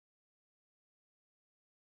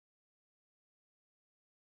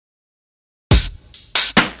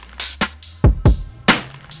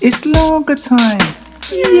It's lager time!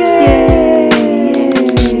 Yay!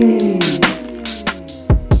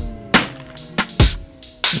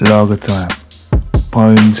 Lager time.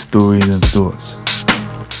 Poems, stories and thoughts.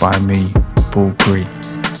 By me, Paul Cree.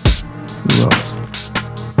 Who else?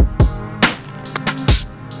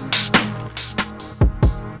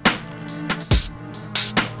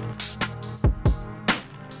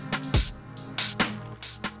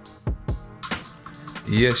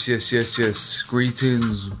 Yes.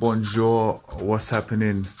 Greetings, bonjour, what's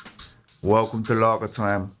happening? Welcome to Lager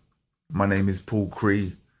Time. My name is Paul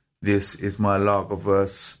Cree. This is my lager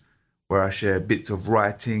verse, where I share bits of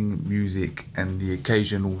writing, music, and the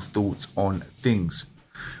occasional thoughts on things.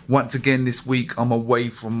 Once again this week, I'm away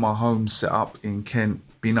from my home setup in Kent.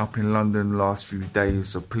 Been up in London last few days,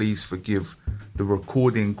 so please forgive the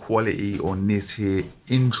recording quality on this here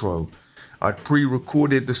intro. I'd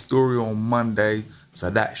pre-recorded the story on Monday, so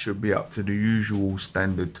that should be up to the usual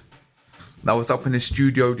standard. I was up in the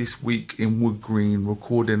studio this week in Wood Green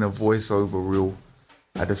recording a voiceover reel.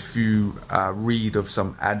 Had a few read of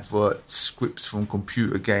some adverts, scripts from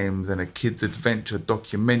computer games and a kids adventure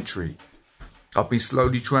documentary. I've been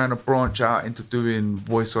slowly trying to branch out into doing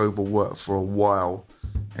voiceover work for a while,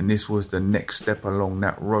 and this was the next step along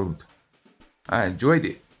that road. I enjoyed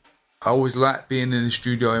it. I always like being in a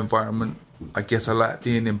studio environment. I guess I like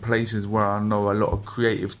being in places where I know a lot of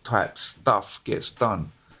creative type stuff gets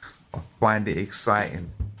done. I find it exciting.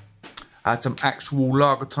 I had some actual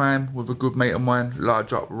lager time with a good mate of mine,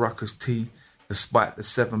 large up Rucker's tea, despite the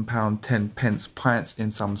 £7 10 pence pints in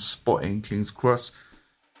some spot in King's Cross.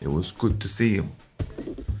 It was good to see him.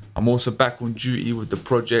 I'm also back on duty with the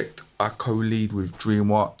project I co-lead with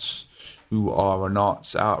Dream Arts, who are an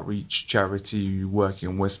arts outreach charity who work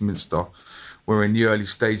in Westminster. We're in the early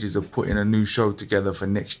stages of putting a new show together for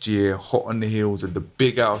next year, hot on the heels of the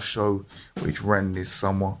Big House show, which ran this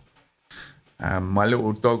summer. My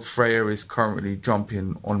little dog Freya is currently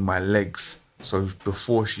jumping on my legs, so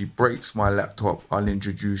before she breaks my laptop, I'll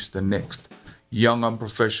introduce the next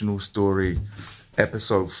UnProfessional story,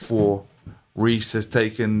 episode 4. Reese has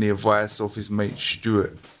taken the advice of his mate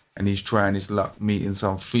Stuart, and he's trying his luck meeting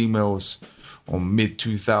some females on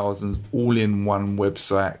mid-2000s all-in-one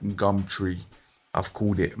website, Gumtree. I've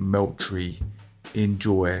called it Meltree.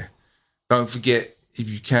 Enjoy. Don't forget, if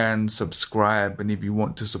you can, subscribe, and if you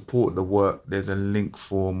want to support the work, there's a link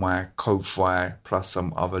for my Ko-Fi plus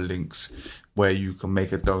some other links where you can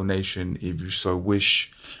make a donation if you so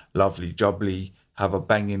wish. Lovely jubbly. Have a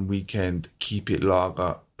banging weekend. Keep it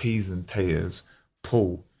lager. Peas and taters.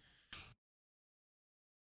 Paul.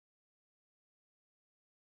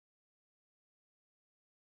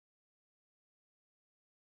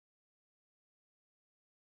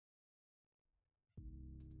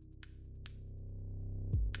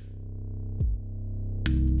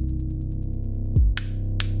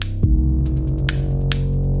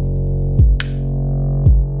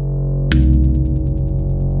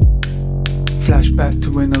 Flashback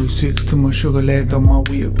to when 06, to my sugar lead on my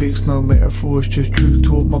Weetabix. No metaphors, just truth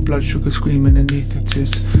talk, my blood sugar screaming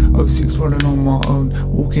anaesthetist. 06 rolling on my own,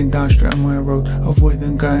 walking down Strathmore Road,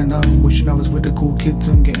 avoiding going home, wishing I was with the cool kids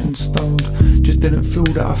and getting stoned. Just didn't feel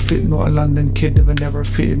that I fit, not a London kid, never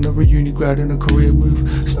fitted, never uni grad in a career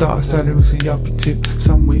move. Start salary was a yuppie tip,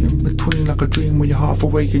 somewhere in between, like a dream where you're half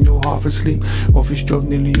awake and you're half asleep. Office job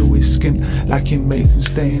nearly always skint, lacking mates and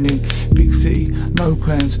staying in. Big city, no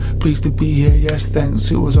plans, pleased to be here, yes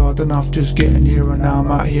thanks. It was hard enough just getting here, and now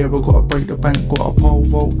I'm out here. I gotta break the bank, gotta pole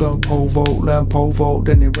vault, don't pole vault, learn pole vault,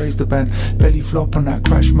 then they raise the band. Belly flop on that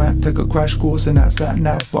crash map, take a crash course and that's that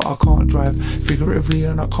nap. But I can't drive, figuratively,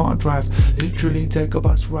 and I can't drive. Literally take a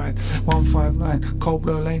bus ride, 159, cold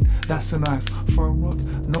blow lane, that's a knife. Phone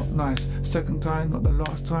rod, not nice, second time, not the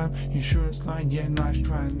last time. Insurance line, yeah nice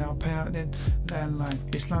trying. Now pay out then,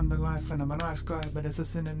 landline. It's London life and I'm a nice guy, but it's a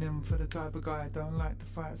synonym for the type of guy I don't like to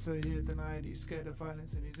fight. So here denied, he's scared of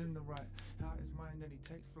violence and he's in the right. Out his mind and he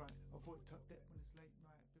takes flight. Avoid tuck debt when it's late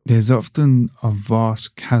night. There's often a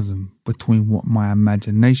vast chasm between what my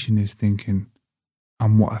imagination is thinking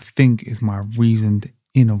and what I think is my reasoned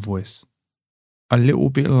inner voice. A little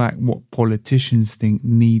bit like what politicians think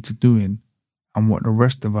needs doing and what the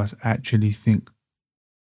rest of us actually think.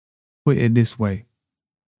 Put it this way,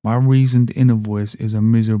 my reasoned inner voice is a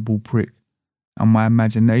miserable prick, and my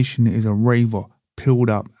imagination is a raver peeled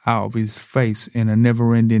up out of his face in a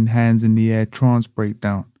never-ending hands in the air trance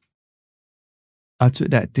breakdown. I took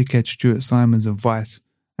that dickhead Stuart Simon's advice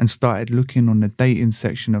and started looking on the dating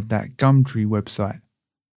section of that Gumtree website.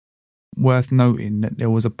 Worth noting that there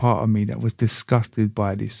was a part of me that was disgusted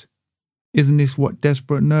by this. Isn't this what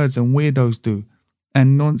desperate nerds and weirdos do?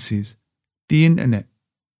 And nonces. The internet.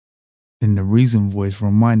 Then the reason voice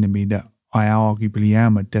reminded me that I arguably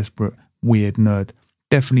am a desperate, weird nerd.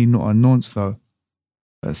 Definitely not a nonce though,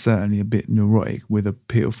 but certainly a bit neurotic with a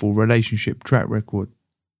pitiful relationship track record.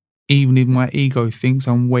 Even if my ego thinks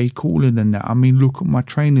I'm way cooler than that, I mean, look at my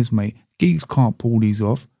trainers, mate. Geeks can't pull these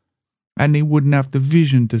off. And they wouldn't have the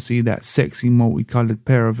vision to see that sexy multicoloured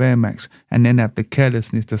pair of Air Max and then have the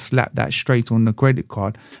carelessness to slap that straight on the credit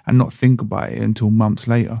card and not think about it until months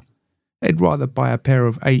later. They'd rather buy a pair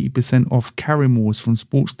of 80% off Carrymores from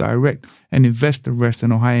Sports Direct and invest the rest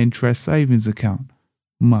in a high-interest savings account.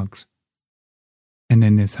 Mugs. And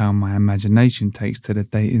then there's how my imagination takes to the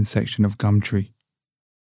dating section of Gumtree.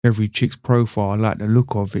 Every chick's profile I like the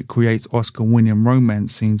look of, it creates Oscar-winning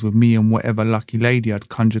romance scenes with me and whatever lucky lady I'd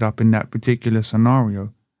conjured up in that particular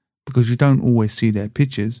scenario, because you don't always see their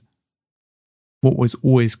pictures. What was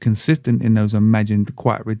always consistent in those imagined,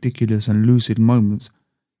 quite ridiculous and lucid moments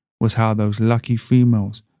was how those lucky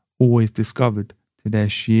females always discovered, to their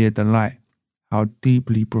sheer delight, how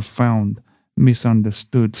deeply profound,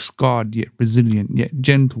 misunderstood, scarred yet resilient, yet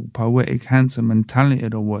gentle, poetic, handsome and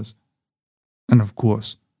talented I was. And of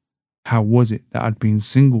course, how was it that I'd been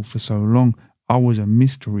single for so long? I was a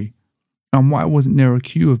mystery. And why wasn't there a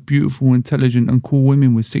queue of beautiful, intelligent and cool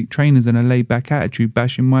women with sick trainers and a laid-back attitude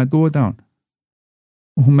bashing my door down?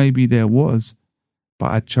 Or maybe there was,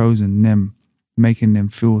 but I'd chosen them, making them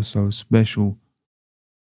feel so special.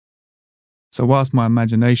 So whilst my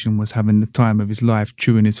imagination was having the time of his life,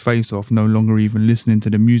 chewing his face off, no longer even listening to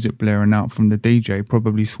the music blaring out from the DJ,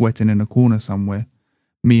 probably sweating in a corner somewhere,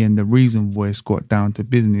 me and the reason voice got down to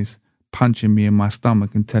business, punching me in my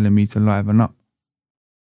stomach and telling me to liven up.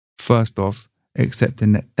 First off,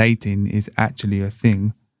 accepting that dating is actually a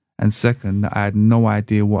thing, and second, that I had no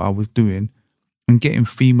idea what I was doing, and getting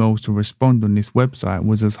females to respond on this website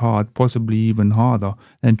was as hard, possibly even harder,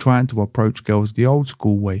 than trying to approach girls the old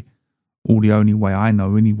school way, or the only way I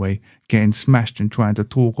know anyway, getting smashed and trying to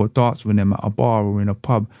talk or dance with them at a bar or in a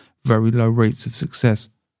pub, very low rates of success.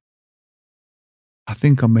 I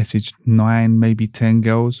think I messaged 9, maybe 10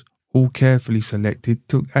 girls, all carefully selected,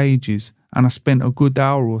 took ages, and I spent a good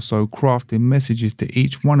hour or so crafting messages to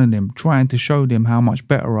each one of them, trying to show them how much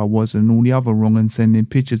better I was than all the other wrong and sending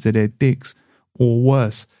pictures of their dicks, or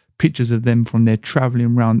worse, pictures of them from their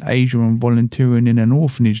travelling round Asia and volunteering in an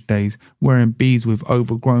orphanage days, wearing beads with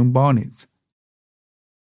overgrown barnets.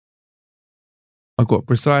 I got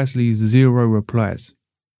precisely 0 replies.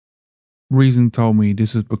 Reason told me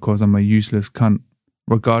this was because I'm a useless cunt,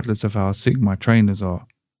 regardless of how sick my trainers are.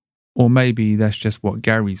 Or maybe that's just what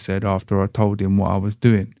Gary said after I told him what I was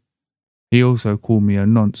doing. He also called me a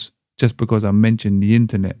nonce, just because I mentioned the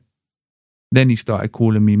internet. Then he started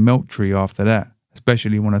calling me Milk Tree after that,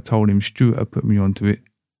 especially when I told him Stuart had put me onto it.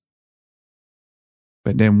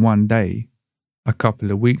 But then one day, a couple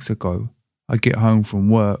of weeks ago, I get home from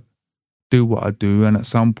work, do what I do, and at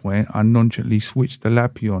some point I nonchalantly switch the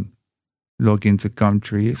lappy on, log into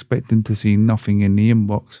Gumtree expecting to see nothing in the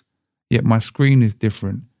inbox, yet my screen is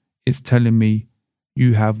different. It's telling me,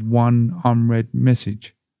 you have one unread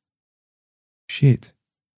message. Shit,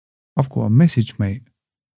 I've got a message, mate.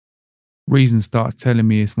 Reason starts telling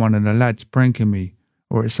me it's one of the lads pranking me,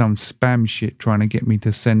 or it's some spam shit trying to get me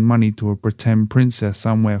to send money to a pretend princess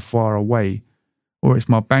somewhere far away, or it's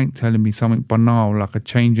my bank telling me something banal like a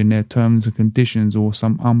change in their terms and conditions or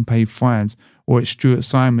some unpaid fines, or it's Stuart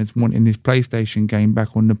Simons wanting his PlayStation game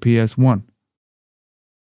back on the PS1.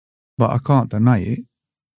 But I can't deny it.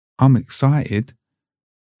 I'm excited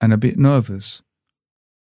and a bit nervous.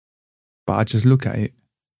 But I just look at it.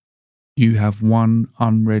 You have one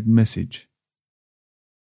unread message.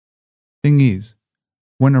 Thing is,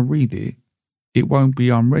 when I read it, it won't be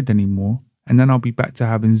unread anymore, and then I'll be back to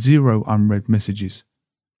having 0 unread messages.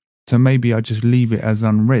 So maybe I just leave it as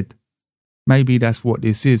unread. Maybe that's what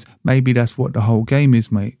this is. Maybe that's what the whole game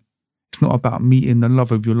is, mate. It's not about meeting the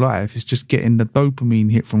love of your life. It's just getting the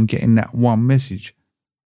dopamine hit from getting that one message.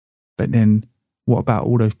 But then, what about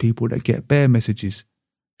all those people that get bare messages?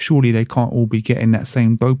 Surely they can't all be getting that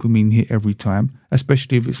same dopamine hit every time,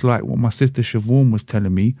 especially if it's like what my sister Siobhan was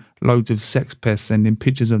telling me, loads of sex pests sending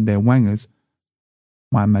pictures of their wangers.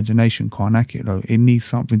 My imagination can't hack it though. It needs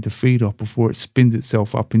something to feed off before it spins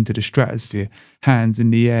itself up into the stratosphere, hands in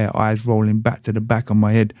the air, eyes rolling back to the back of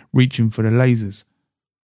my head, reaching for the lasers.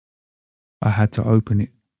 I had to open it.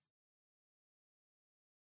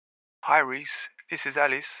 Hi Reese, this is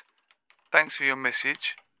Alice. Thanks for your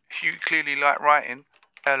message. You clearly like writing.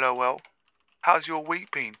 LOL. How's your week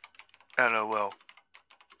been? LOL.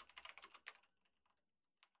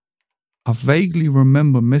 I vaguely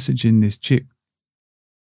remember messaging this chick.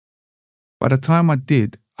 By the time I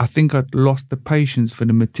did, I think I'd lost the patience for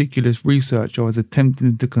the meticulous research I was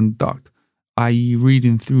attempting to conduct, i.e.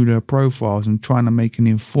 reading through their profiles and trying to make an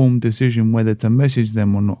informed decision whether to message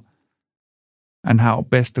them or not, and how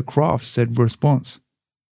best to craft said response.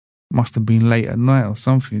 Must have been late at night or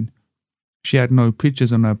something. She had no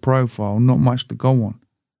pictures on her profile, not much to go on.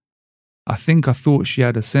 I think I thought she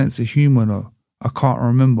had a sense of humour though. I can't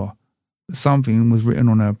remember. But something was written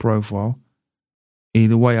on her profile.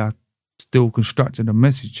 Either way, I still constructed a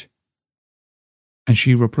message. And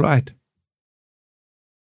she replied,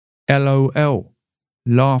 LOL,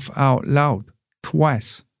 laugh out loud,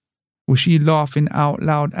 twice. Was she laughing out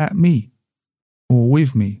loud at me? Or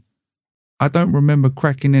with me? I don't remember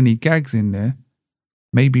cracking any gags in there.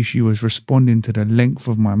 Maybe she was responding to the length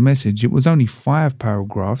of my message. It was only 5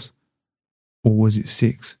 paragraphs. Or was it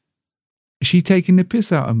 6? Is she taking the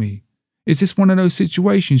piss out of me? Is this one of those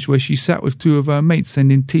situations where she sat with 2 of her mates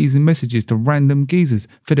sending teasing messages to random geezers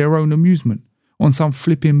for their own amusement on some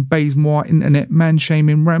flipping Bazemore internet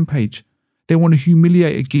man-shaming rampage? They want to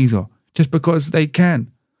humiliate a geezer just because they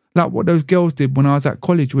can. Like what those girls did when I was at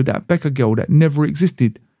college with that Becca girl that never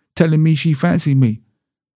existed, telling me she fancied me.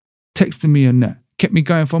 Texting me and that. Kept me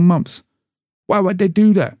going for months. Why would they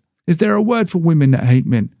do that? Is there a word for women that hate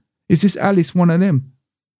men? Is this Alice one of them?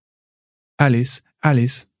 Alice?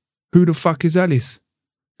 Who the fuck is Alice?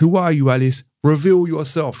 Who are you, Alice? Reveal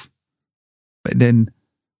yourself. But then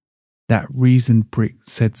that reasoned prick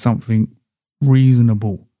said something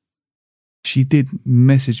reasonable. She did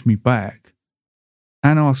message me back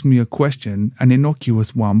and asked me a question, an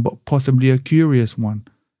innocuous one, but possibly a curious one.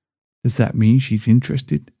 Does that mean she's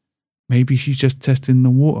interested? Maybe she's just testing the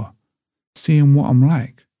water, seeing what I'm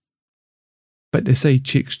like. But they say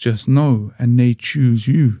chicks just know and they choose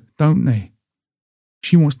you, don't they?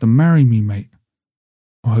 She wants to marry me, mate.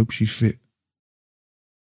 I hope she's fit.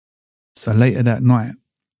 So later that night,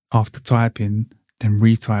 after typing, then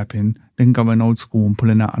retyping, then going old school and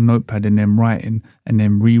pulling out a notepad and then writing and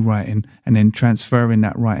then rewriting and then transferring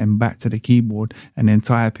that writing back to the keyboard and then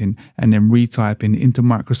typing and then retyping into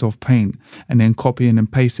Microsoft Paint and then copying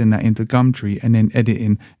and pasting that into Gumtree and then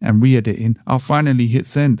editing and re-editing, I'll finally hit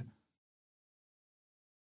send.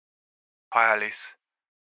 Hi Alice,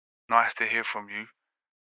 nice to hear from you.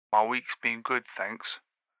 My week's been good, thanks.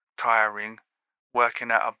 Tiring,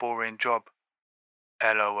 working at a boring job.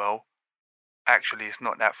 LOL. Actually, it's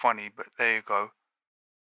not that funny, but there you go.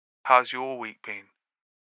 How's your week been?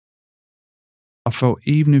 I felt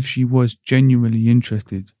even if she was genuinely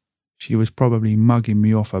interested, she was probably mugging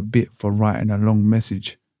me off a bit for writing a long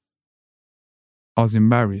message. I was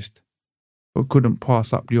embarrassed, but couldn't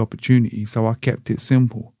pass up the opportunity, so I kept it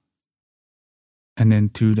simple. And then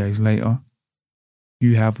 2 days later,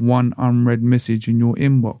 you have one unread message in your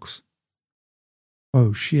inbox.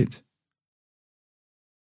 Oh shit.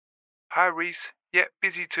 Hi Reese, yeah,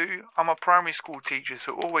 busy too. I'm a primary school teacher,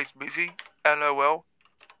 so always busy. LOL.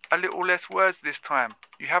 A little less words this time.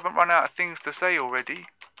 You haven't run out of things to say already.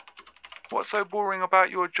 What's so boring about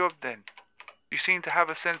your job then? You seem to have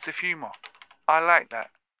a sense of humour. I like that.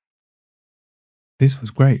 This was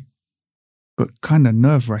great, but kinda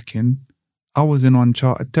nerve-wracking. I was in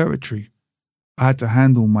uncharted territory. I had to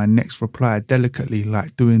handle my next reply delicately,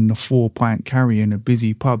 like doing the 4-pint carry in a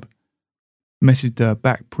busy pub. Messaged her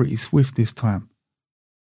back pretty swift this time.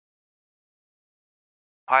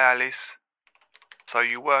 Hi Alice. So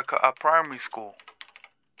you work at a primary school?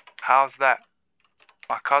 How's that?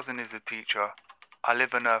 My cousin is a teacher. I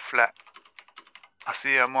live in her flat. I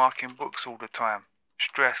see her marking books all the time.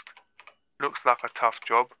 Stressed. Looks like a tough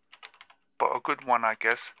job, but a good one, I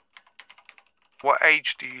guess. What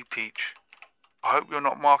age do you teach? I hope you're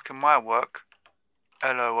not marking my work.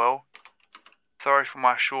 LOL. Sorry for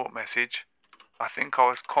my short message. I think I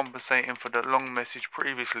was compensating for the long message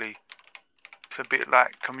previously. It's a bit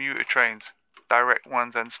like commuter trains, direct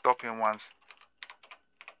ones and stopping ones.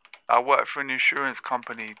 I work for an insurance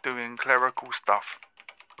company doing clerical stuff,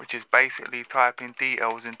 which is basically typing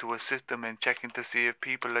details into a system and checking to see if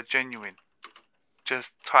people are genuine. Just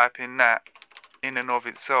typing that, in and of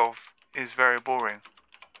itself, is very boring.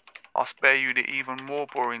 I'll spare you the even more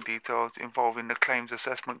boring details involving the claims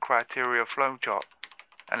assessment criteria flowchart,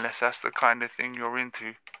 unless that's the kind of thing you're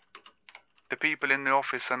into. The people in the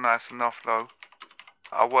office are nice enough though.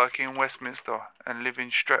 I work in Westminster and live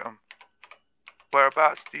in Streatham.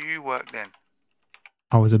 Whereabouts do you work then?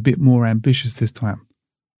 I was a bit more ambitious this time,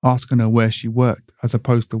 asking her where she worked as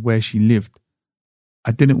opposed to where she lived.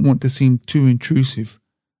 I didn't want to seem too intrusive,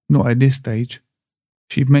 not at this stage.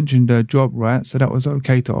 She'd mentioned her job, right, so that was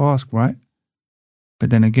okay to ask, right? But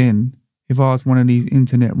then again, if I was one of these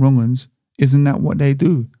internet wrong-uns, isn't that what they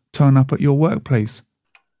do? Turn up at your workplace?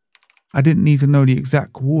 I didn't need to know the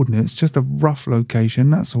exact coordinates, just a rough location,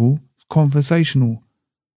 that's all. It's conversational.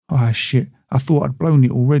 Ah, shit, I thought I'd blown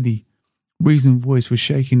it already. Reason's voice was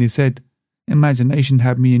shaking his head. Imagination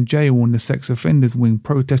had me in jail on the sex offenders wing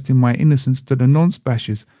protesting my innocence to the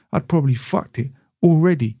non-spashers. I'd probably fucked it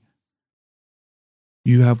already.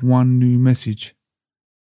 You have one new message.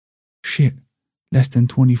 Shit, less than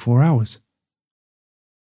 24 hours.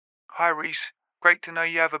 Hi Reese, great to know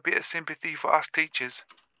you have a bit of sympathy for us teachers.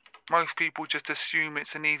 Most people just assume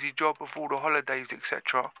it's an easy job with all the holidays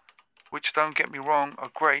etc, which don't get me wrong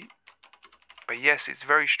are great, but yes, it's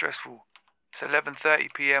very stressful. It's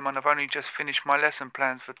 11:30 PM and I've only just finished my lesson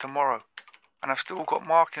plans for tomorrow, and I've still got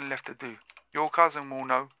marking left to do. Your cousin will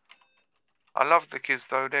know. I love the kids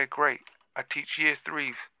though, they're great. I teach year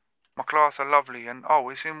 3s. My class are lovely and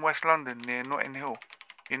it's in West London near Notting Hill.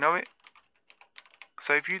 You know it?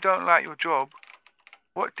 So if you don't like your job,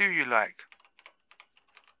 what do you like?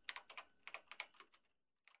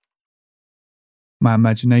 My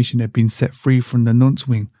imagination had been set free from the nonce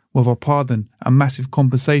wing, with a pardon, a massive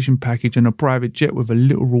compensation package and a private jet with a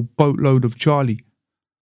literal boatload of Charlie.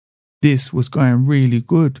 This was going really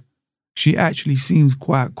good. She actually seems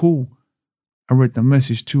quite cool. I read the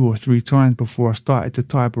message 2 or 3 times before I started to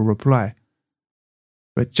type a reply.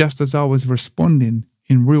 But just as I was responding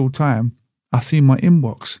in real time, I see my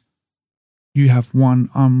inbox. You have one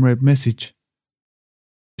unread message.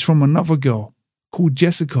 It's from another girl called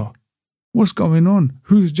Jessica. What's going on?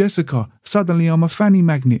 Who's Jessica? Suddenly I'm a fanny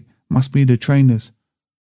magnet. Must be the trainers.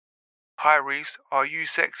 Hi Reese, are you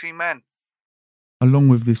sexy man? Along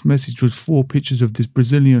with this message was 4 pictures of this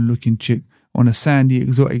Brazilian-looking chick on a sandy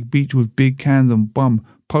exotic beach with big cans on bum,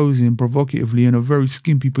 posing provocatively in a very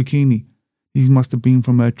skimpy bikini. These must have been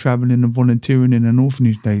from her travelling and volunteering in an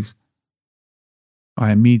orphanage days.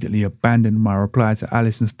 I immediately abandoned my reply to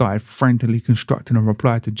Alice and started frantically constructing a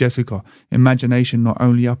reply to Jessica. Imagination not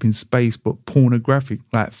only up in space but pornographic,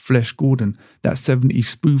 like Flesh Gordon, that 70s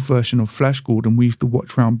spoof version of Flash Gordon we used to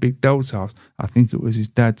watch round Big Del's house. I think it was his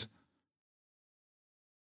dad's.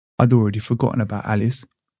 I'd already forgotten about Alice.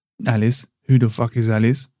 Alice? Who the fuck is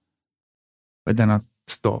Alice? But then I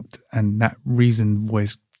stopped and that reasoned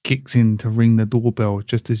voice kicks in to ring the doorbell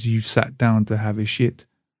just as you sat down to have a shit.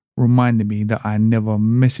 Reminded me that I never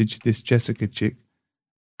messaged this Jessica chick,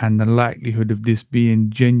 and the likelihood of this being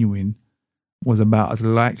genuine was about as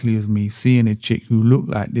likely as me seeing a chick who looked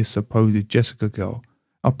like this supposed Jessica girl,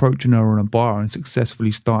 approaching her in a bar and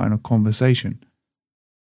successfully starting a conversation.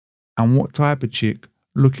 And what type of chick,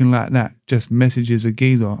 looking like that, just messages a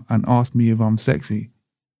geezer and asks me if I'm sexy?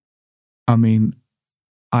 I mean,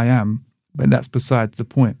 I am, but that's besides the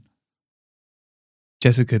point.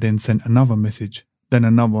 Jessica then sent another message. Then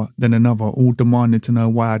another, all demanding to know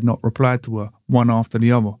why I'd not replied to her, one after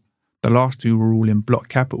the other. The last 2 were all in block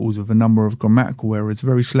capitals with a number of grammatical errors,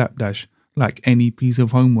 very slapdash, like any piece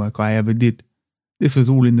of homework I ever did. This was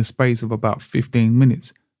all in the space of about 15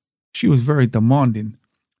 minutes. She was very demanding,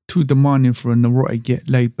 too demanding for a neurotic yet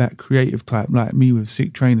laid-back creative type like me with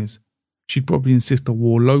sick trainers. She'd probably insist I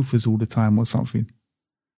wore loafers all the time or something.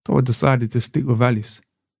 So I decided to stick with Alice.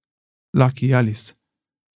 Lucky Alice.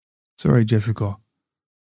 Sorry, Jessica.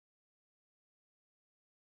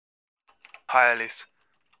 Hi Alice,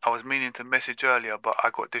 I was meaning to message earlier but I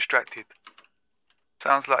got distracted.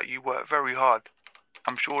 Sounds like you work very hard.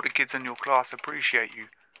 I'm sure the kids in your class appreciate you,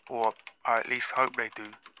 or I at least hope they do.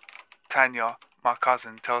 Tanya, my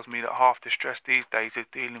cousin, tells me that half the stress these days is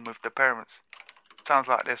dealing with the parents. Sounds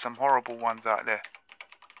like there's some horrible ones out there.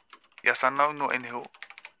 Yes, I know Notting Hill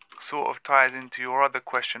sort of ties into your other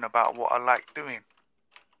question about what I like doing.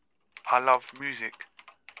 I love music.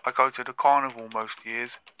 I go to the carnival most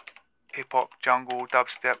years. Hip-hop, jungle,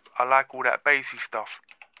 dubstep, I like all that bassy stuff.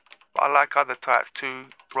 But I like other types too,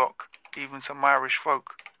 rock, even some Irish folk.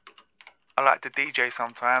 I like to DJ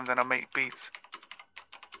sometimes and I make beats.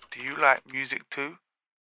 Do you like music too?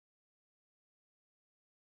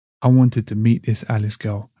 I wanted to meet this Alice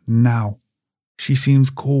girl now. She seems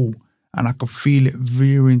cool and I could feel it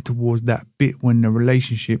veering towards that bit when the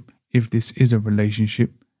relationship, if this is a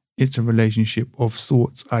relationship, it's a relationship of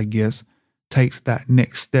sorts, I guess, takes that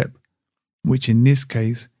next step. Which in this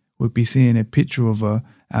case would be seeing a picture of her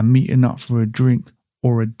and meeting up for a drink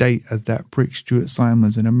or a date as that prick Stuart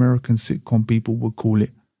Simons and American sitcom people would call it.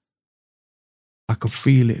 I could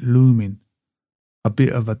feel it looming, a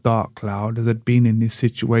bit of a dark cloud as I'd been in this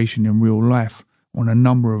situation in real life on a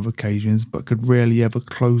number of occasions but could rarely ever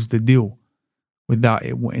close the deal without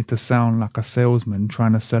it wanting to sound like a salesman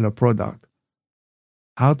trying to sell a product.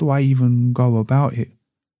 How do I even go about it?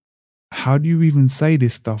 How do you even say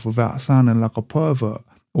this stuff without sounding like a pervert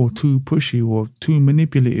or too pushy or too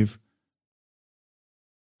manipulative?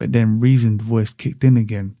 But then Reason's voice kicked in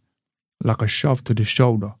again, like a shove to the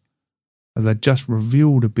shoulder, as I just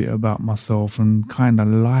revealed a bit about myself and kinda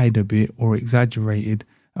lied a bit or exaggerated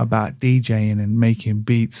about DJing and making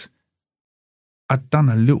beats. I'd done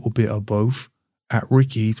a little bit of both at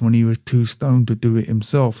Ricky's when he was too stoned to do it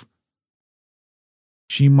himself.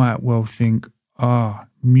 She might well think,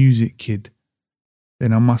 music kid,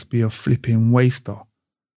 then I must be a flipping waster.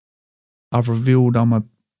 I've revealed I'm a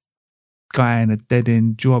guy in a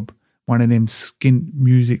dead-end job, one of them skint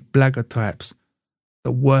music blagger types,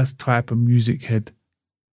 the worst type of music head,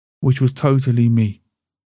 which was totally me.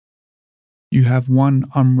 You have one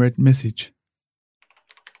unread message.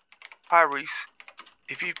 Hi Reese,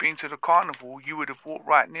 if you've been to the carnival, you would have walked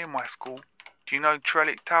right near my school. Do you know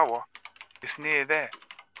Trellick Tower? It's near there.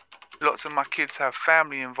 Lots of my kids have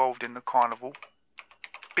family involved in the carnival.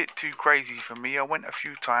 Bit too crazy for me. I went a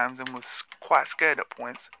few times and was quite scared at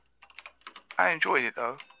points. I enjoyed it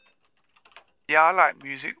though. Yeah, I like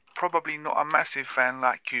music. Probably not a massive fan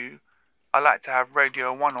like you. I like to have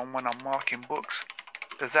Radio 1 on when I'm marking books.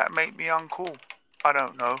 Does that make me uncool? I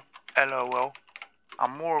don't know. LOL.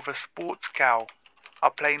 I'm more of a sports cow. I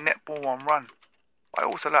play netball and run. I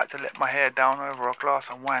also like to let my hair down over a glass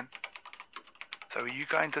of wine. So are you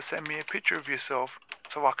going to send me a picture of yourself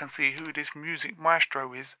so I can see who this music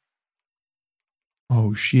maestro is?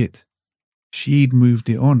 Oh shit. She'd moved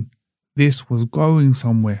it on. This was going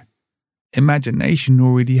somewhere. Imagination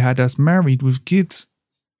already had us married with kids.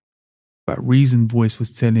 But Reason voice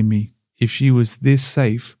was telling me if she was this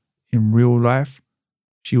safe in real life,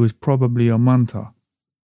 she was probably a munter.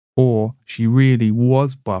 Or she really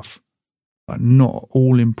was buff, but not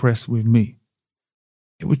all impressed with me.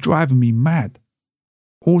 It was driving me mad.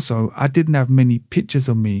 Also, I didn't have many pictures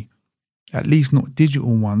of me, at least not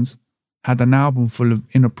digital ones. Had an album full of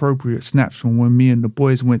inappropriate snaps from when me and the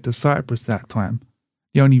boys went to Cyprus that time.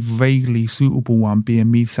 The only vaguely suitable one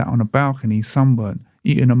being me sat on a balcony, sunburnt,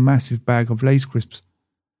 eating a massive bag of Lace crisps.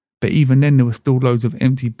 But even then there were still loads of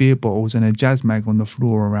empty beer bottles and a jazz mag on the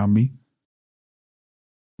floor around me.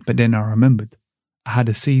 But then I remembered. I had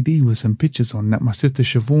a CD with some pictures on that my sister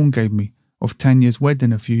Siobhan gave me of Tanya's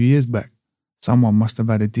wedding a few years back. Someone must have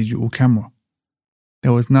had a digital camera.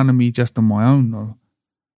 There was none of me just on my own though.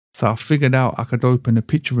 So I figured out I could open a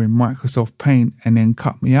picture in Microsoft Paint and then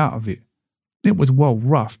cut me out of it. It was well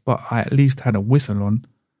rough, but I at least had a whistle on.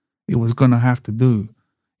 It was gonna have to do.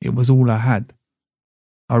 It was all I had.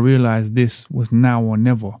 I realised this was now or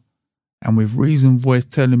never, and with Reason voice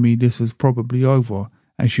telling me this was probably over,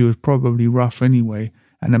 and she was probably rough anyway,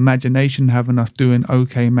 and imagination having us doing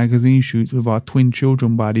OK magazine shoots with our twin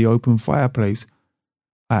children by the open fireplace,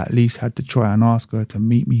 I at least had to try and ask her to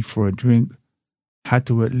meet me for a drink. Had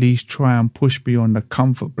to at least try and push beyond the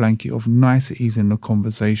comfort blanket of niceties in the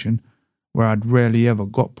conversation, where I'd rarely ever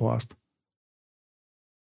got past.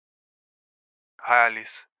 Hi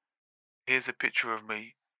Alice, here's a picture of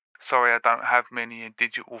me. Sorry I don't have many in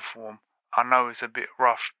digital form. I know it's a bit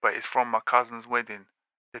rough, but it's from my cousin's wedding,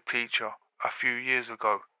 the teacher, a few years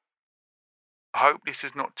ago. I hope this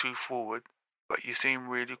is not too forward, but you seem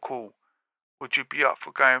really cool. Would you be up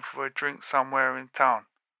for going for a drink somewhere in town?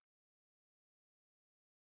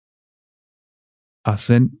 I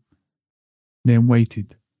sent, then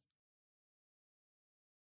waited.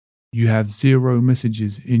 You have 0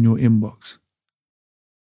 messages in your inbox.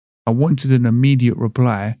 I wanted an immediate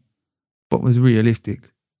reply, but was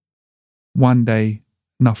realistic. 1 day,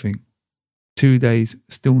 nothing. 2 days,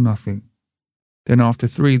 still nothing. Then after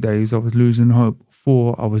 3 days, I was losing hope.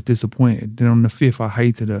 4, I was disappointed. Then on the 5th, I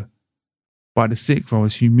hated her. By the 6th, I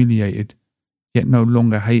was humiliated, yet no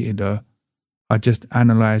longer hated her. I just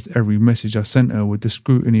analysed every message I sent her with the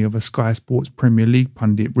scrutiny of a Sky Sports Premier League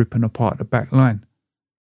pundit ripping apart the back line.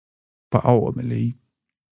 But ultimately,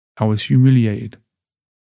 I was humiliated.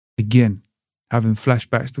 Again, having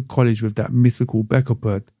flashbacks to college with that mythical Becker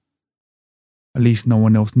bird. At least no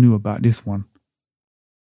one else knew about this one.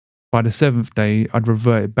 By the 7th day, I'd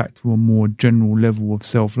reverted back to a more general level of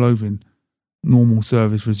self-loathing. Normal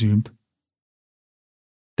service resumed.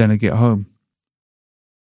 Then I get home.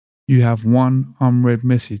 You have 1 unread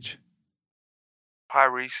message. Hi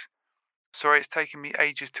Reese, sorry it's taken me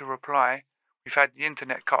ages to reply. We've had the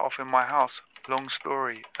internet cut off in my house. Long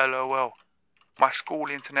story, LOL. My school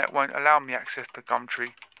internet won't allow me access to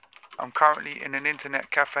Gumtree. I'm currently in an internet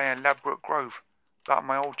cafe in Ladbroke Grove, like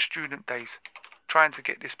my old student days, trying to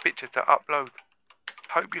get this picture to upload.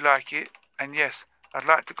 Hope you like it, and yes, I'd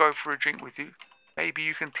like to go for a drink with you. Maybe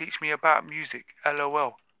you can teach me about music,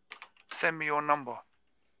 LOL. Send me your number.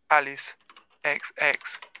 Alice XX.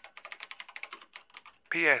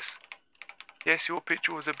 P.S. Yes, your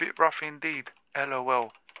picture was a bit rough indeed,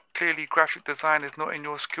 LOL. Clearly graphic design is not in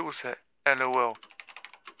your skill set, LOL.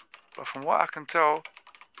 But from what I can tell,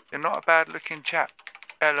 you're not a bad looking chap,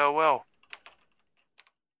 LOL.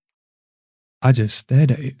 I just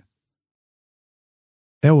stared at it.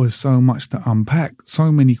 There was so much to unpack,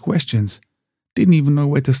 so many questions. Didn't even know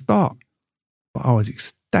where to start. But I was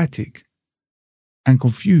ecstatic and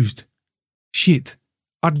confused. Shit,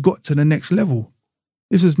 I'd got to the next level.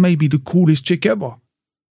 This was maybe the coolest chick ever.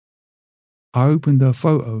 I opened her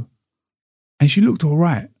photo and she looked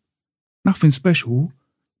alright. Nothing special,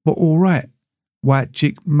 but alright. White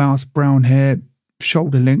chick, mouse brown hair,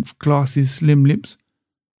 shoulder length, glasses, slim lips.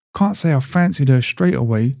 Can't say I fancied her straight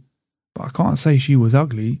away, but I can't say she was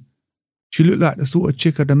ugly. She looked like the sort of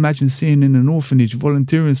chick I'd imagine seeing in an orphanage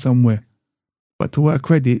volunteering somewhere. But to her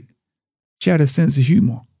credit, she had a sense of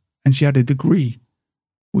humour and she had a degree,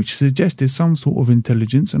 which suggested some sort of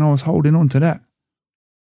intelligence, and I was holding on to that.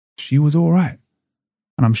 She was alright,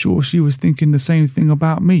 and I'm sure she was thinking the same thing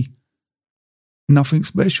about me. Nothing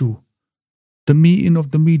special. The meeting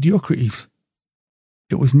of the mediocrities.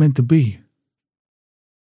 It was meant to be.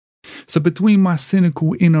 So between my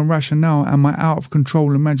cynical inner rationale and my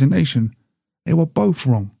out-of-control imagination, they were both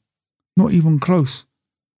wrong. Not even close.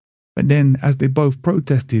 But then, as they both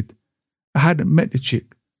protested, I hadn't met the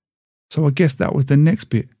chick, so I guess that was the next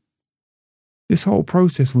bit. This whole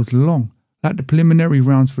process was long, like the preliminary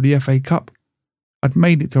rounds for the FA Cup. I'd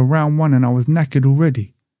made it to round 1 and I was knackered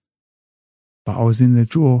already. But I was in the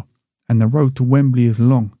draw, and the road to Wembley is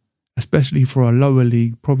long, especially for a lower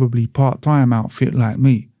league, probably part-time outfit like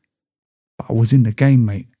me. But I was in the game,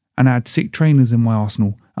 mate, and I had sick trainers in my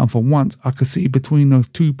arsenal, and for once I could see between those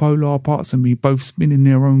two polar parts of me both spinning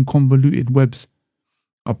their own convoluted webs.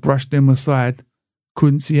 I brushed them aside,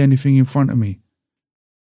 couldn't see anything in front of me.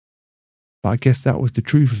 But I guess that was the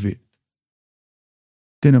truth of it.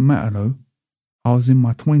 Didn't matter though. I was in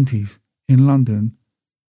my 20s, in London,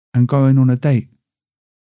 and going on a date.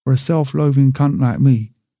 For a self-loathing cunt like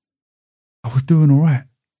me, I was doing alright.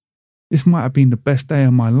 This might have been the best day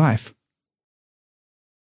of my life.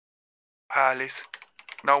 Hi Alice,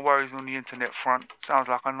 no worries on the internet front, sounds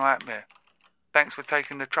like a nightmare. Thanks for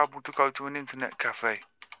taking the trouble to go to an internet cafe.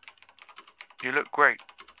 You look great.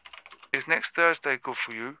 Is next Thursday good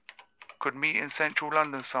for you? Could meet in central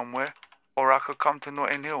London somewhere, or I could come to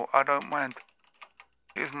Notting Hill, I don't mind.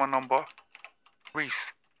 Here's my number.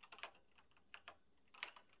 Reese.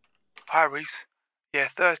 Hi Reese. Yeah,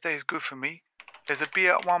 Thursday is good for me. There's a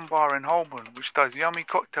beer at one bar in Holborn which does yummy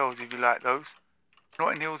cocktails if you like those.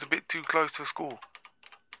 Notting Hill's a bit too close to school.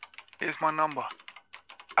 Here's my number.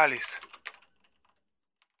 Alice.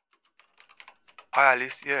 Hi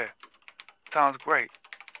Alice, yeah. Sounds great.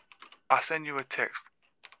 I'll send you a text.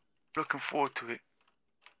 Looking forward to it.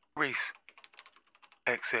 Reese.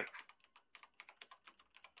 XX.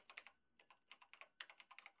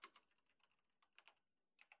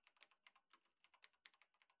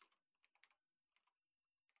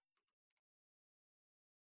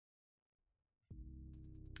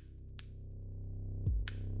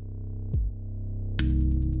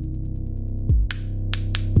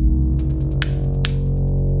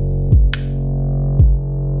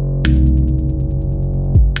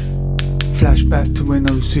 Flashback to when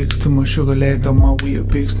 06, to my sugar leg on my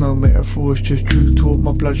Weetabix. No metaphors, just true talk.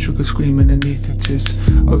 My blood sugar screaming anaesthetist.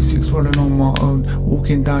 06 running on my own,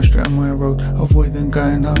 walking down Strathmore Road, avoiding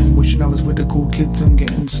going home, wishing I was with the cool kids and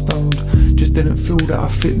getting stoned. Just didn't feel that I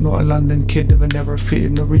fit, not a London kid, never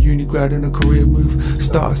fitted, nor a uni grad in a career move.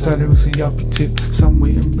 Start salary was a yuppie tip,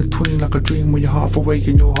 somewhere in between, like a dream where you're half awake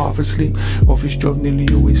and you're half asleep. Office job nearly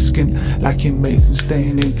always skint, lacking mates and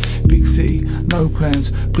staying in. Big city, no plans,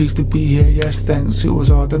 pleased to be here, yes thanks. It was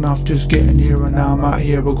hard enough just getting here, and now I'm out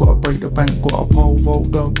here. I gotta break the bank, gotta pole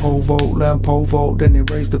vault, don't pole vault, learn pole vault, then they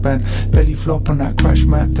raise the band. Belly flop on that crash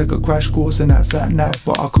mat, take a crash course and that's that nap.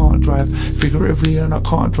 But I can't drive, figuratively, and I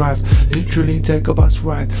can't drive. Literally take a bus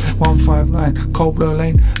ride, 159, cold blow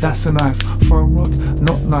lane, that's a knife. Phone rod,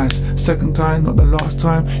 not nice, second time, not the last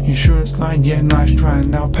time. Insurance line, yeah nice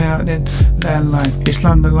trying, now pay out then, landline. It's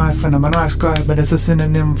London life and I'm a nice guy, but it's a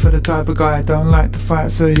synonym for the type of guy I don't like to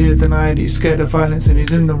fight. So he'll deny it, he's scared of violence and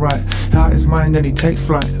he's in the right. Out his mind and he takes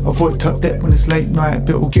flight, avoid top deck when it's late night.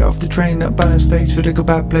 But will get off the train at balance stage for the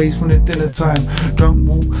kebab place when it's dinner time. Drunk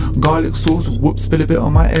walk, garlic sauce, whoop, spill a bit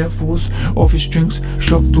on my Air Force. Office drinks,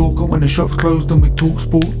 shop talk, and when the shop's closed then we talk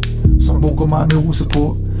sport. Some walk on my meal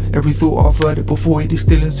support. Every thought I've heard it before, it is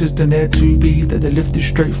still insistent there to be that they lifted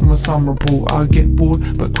straight from a sun report. I get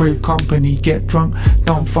bored but crave company, get drunk,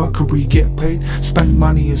 dumb fuckery, get paid, spend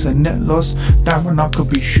money is a net loss. Damn, when I could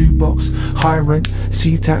be shoebox, high rent,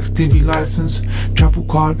 C-tax, divvy license, travel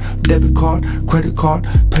card, debit card, credit card,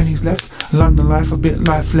 pennies left. London life, a bit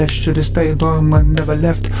lifeless, should've stayed home and never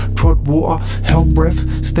left. Trod water, held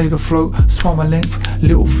breath, stayed afloat, swam a length.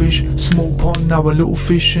 Little fish, small pond, now a little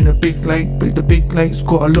fish in a big lake. But the big lake's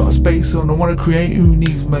got a lot of space, and I wanna create who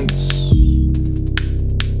needs mates.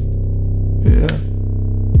 Yeah.